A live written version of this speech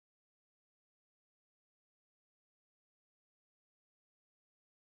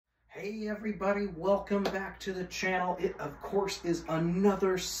Hey everybody, welcome back to the channel. It of course is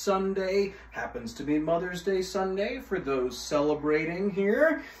another Sunday. Happens to be Mother's Day Sunday for those celebrating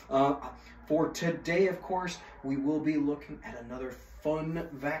here. For today, of course, we will be looking at another fun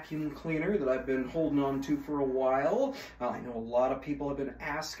vacuum cleaner that I've been holding on to for a while. I know a lot of people have been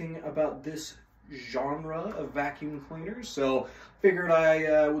asking about this genre of vacuum cleaners, so figured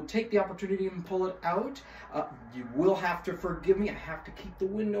I would take the opportunity and pull it out. You will have to forgive me. I have to keep the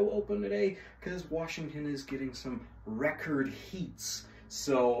window open today because Washington is getting some record heats.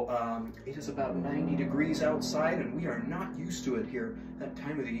 So it is about 90 degrees outside and we are not used to it here that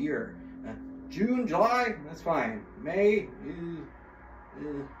time of the year. June, July, that's fine. May,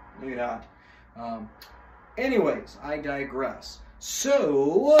 maybe not. Anyways, I digress.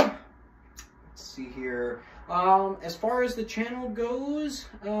 So let's see here. As far as the channel goes,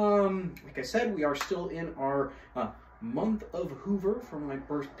 like I said, we are still in our month of Hoover for my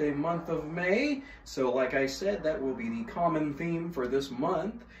birthday month of May. So like I said, that will be the common theme for this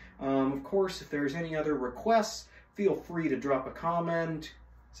month. Of course, if there's any other requests, feel free to drop a comment,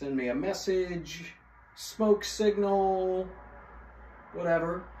 send me a message, smoke signal,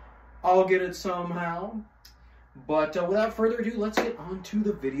 whatever. I'll get it somehow. But without further ado, let's get on to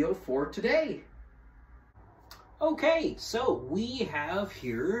the video for today. Okay, so we have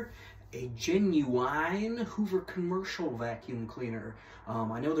here a genuine Hoover commercial vacuum cleaner.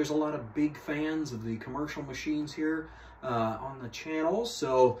 I know there's a lot of big fans of the commercial machines here on the channel,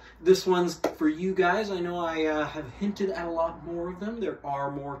 so this one's for you guys. I know I have hinted at a lot more of them. There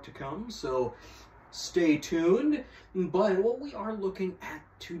are more to come, so stay tuned. But what we are looking at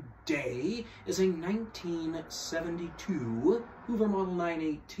today is a 1972 Hoover Model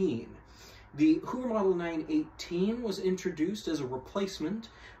 918. The Hoover Model 918 was introduced as a replacement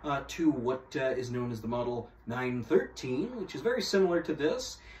to what is known as the Model 913, which is very similar to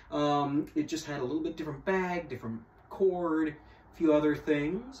this. It just had a little bit different bag, different cord, a few other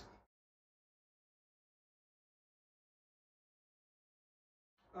things.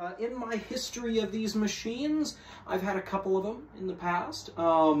 In my history of these machines, I've had a couple of them in the past.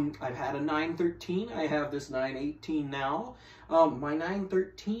 I've had a 913, I have this 918 now. My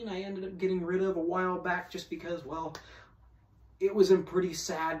 913 I ended up getting rid of a while back just because, well, it was in pretty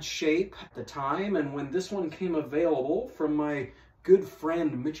sad shape at the time, and when this one came available from my good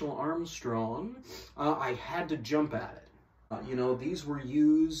friend Mitchell Armstrong, I had to jump at it. You know, these were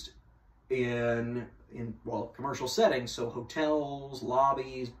used in commercial settings, so hotels,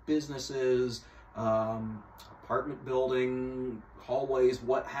 lobbies, businesses, apartment building, hallways,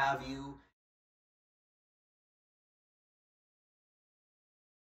 what have you.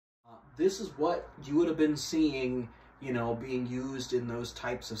 This is what you would have been seeing, you know, being used in those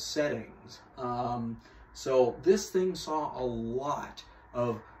types of settings. So this thing saw a lot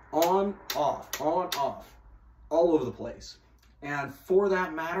of on, off, all over the place. And for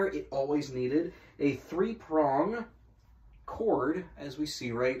that matter, it always needed a 3-prong cord, as we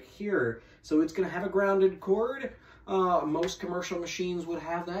see right here. So it's going to have a grounded cord. Most commercial machines would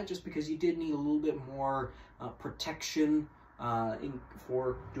have that just because you did need a little bit more protection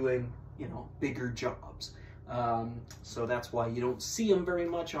for doing, you know, bigger jobs. So that's why you don't see them very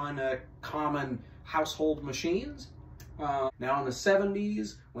much on common household machines. Now in the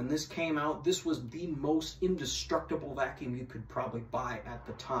 70s, when this came out, this was the most indestructible vacuum you could probably buy at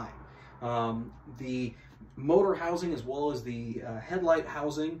the time. The motor housing as well as the headlight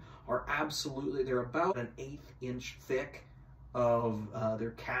housing are absolutely, they're about an 1/8 inch thick of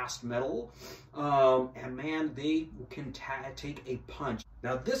their cast metal. And man, they can take a punch.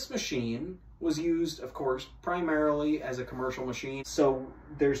 Now this machine was used, of course, primarily as a commercial machine. So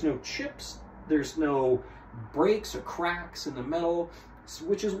there's no chips, there's no breaks or cracks in the metal,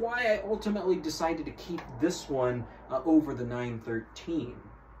 which is why I ultimately decided to keep this one over the 913.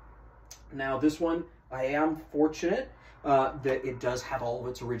 Now this one, I am fortunate that it does have all of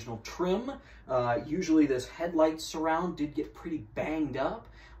its original trim. Usually this headlight surround did get pretty banged up.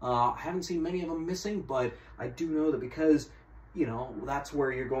 I haven't seen many of them missing, but I do know that because, you know, that's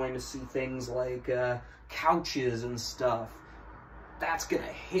where you're going to see things like couches and stuff. That's gonna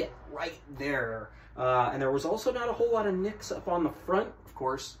hit right there. And there was also not a whole lot of nicks up on the front. Of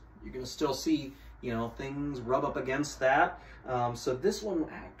course, you're gonna still see, you know, things rub up against that. So this one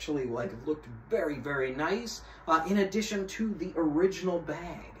actually looked very, very nice, in addition to the original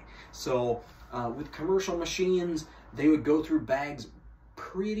bag. So with commercial machines, they would go through bags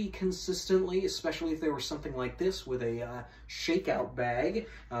pretty consistently, especially if there was something like this with a shakeout bag.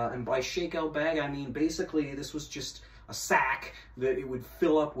 And by shakeout bag, I mean basically this was just a sack that it would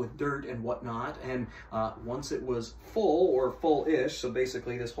fill up with dirt and whatnot. And once it was full or full-ish, so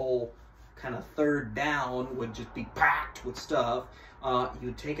basically this whole kind of third down would just be packed with stuff,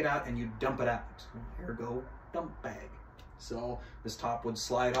 you'd take it out and you'd dump it out. Ergo, dump bag. So this top would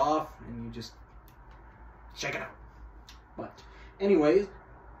slide off and you just check it out. But anyways,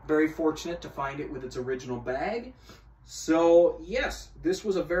 very fortunate to find it with its original bag. So yes, this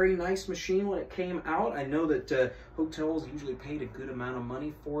was a very nice machine when it came out. I know that hotels usually paid a good amount of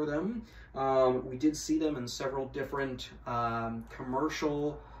money for them. We did see them in several different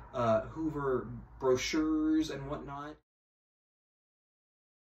commercial Hoover brochures and whatnot.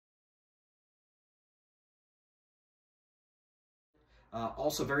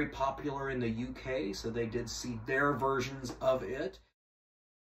 Also very popular in the UK, so they did see their versions of it.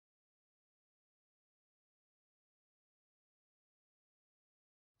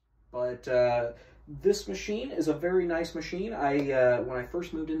 But this machine is a very nice machine. When I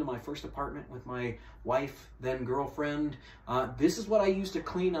first moved into my first apartment with my wife, then girlfriend, this is what I used to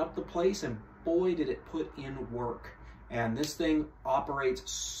clean up the place, and boy did it put in work. And this thing operates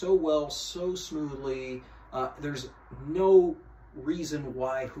so well, so smoothly. There's no reason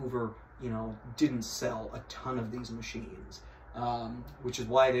why Hoover, didn't sell a ton of these machines, which is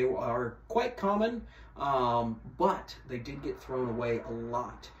why they are quite common, but they did get thrown away a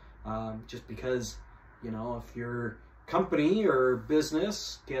lot, just because, if your company or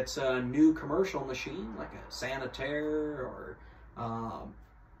business gets a new commercial machine, like a Sanitaire or,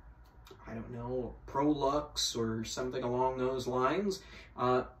 I don't know, Prolux or something along those lines,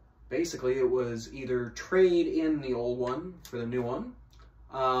 basically, it was either trade in the old one for the new one,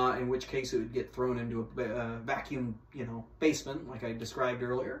 in which case it would get thrown into a vacuum, basement, like I described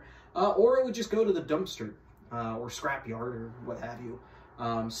earlier, or it would just go to the dumpster or scrapyard or what have you.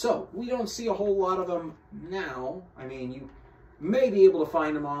 So we don't see a whole lot of them now. I mean, you may be able to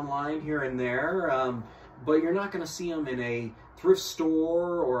find them online here and there, but you're not going to see them in a thrift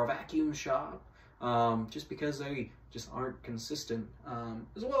store or a vacuum shop, just because they just aren't consistent,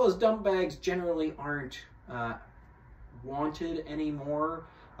 as well as dump bags generally aren't wanted anymore,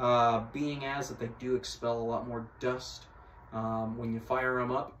 being as that they do expel a lot more dust when you fire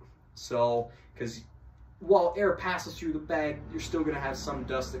them up. So, because while air passes through the bag, you're still going to have some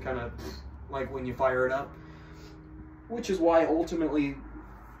dust that kind of, like when you fire it up, which is why ultimately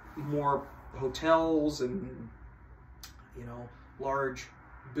more hotels and, large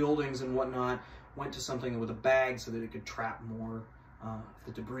buildings and whatnot went to something with a bag so that it could trap more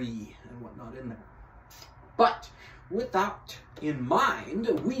the debris and whatnot in there. But with that in mind,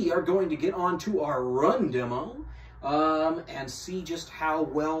 we are going to get on to our run demo and see just how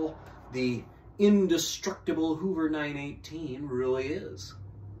well the indestructible Hoover 918 really is.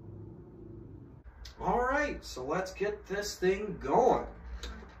 All right, so let's get this thing going.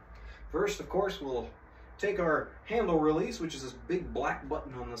 First, of course, we'll take our handle release, which is this big black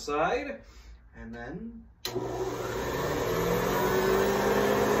button on the side, and then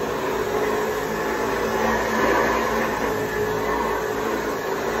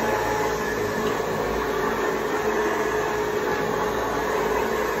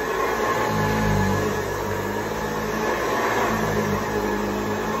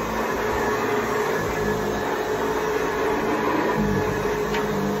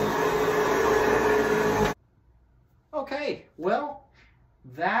okay, well,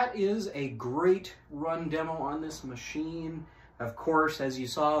 that is a great run demo on this machine. Of course, as you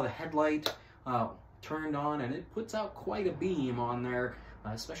saw, the headlight turned on and it puts out quite a beam on there,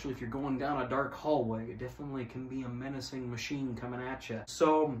 especially if you're going down a dark hallway. It definitely can be a menacing machine coming at you.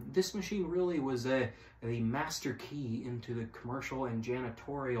 So this machine really was the master key into the commercial and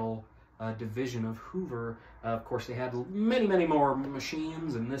janitorial division of Hoover. Of course, they had many, many more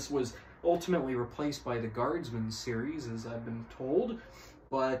machines, and this was ultimately replaced by the Guardsman series, as I've been told.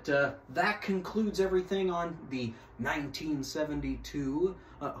 But that concludes everything on the 1972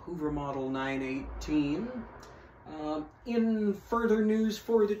 Hoover Model 918. In further news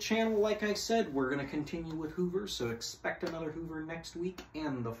for the channel, like I said, we're going to continue with Hoover, so expect another Hoover next week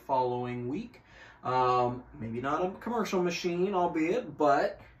and the following week. Maybe not a commercial machine, albeit,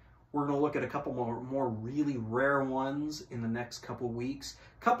 but we're going to look at a couple more really rare ones in the next couple weeks.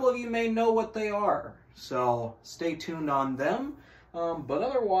 A couple of you may know what they are, so stay tuned on them. But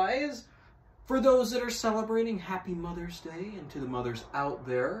otherwise, for those that are celebrating, Happy Mother's Day, and to the mothers out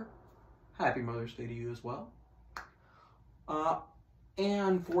there, Happy Mother's Day to you as well.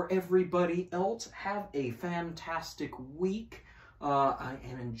 And for everybody else, have a fantastic week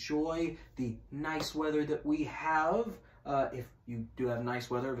and enjoy the nice weather that we have. If you do have nice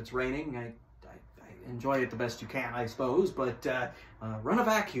weather, if it's raining, I enjoy it the best you can, I suppose, but run a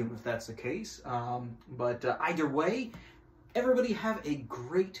vacuum if that's the case. But either way, everybody have a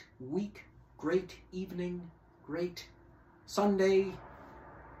great week, great evening, great Sunday,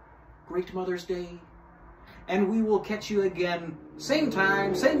 great Mother's Day, and we will catch you again, same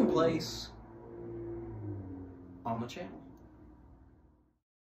time, same place, on the channel.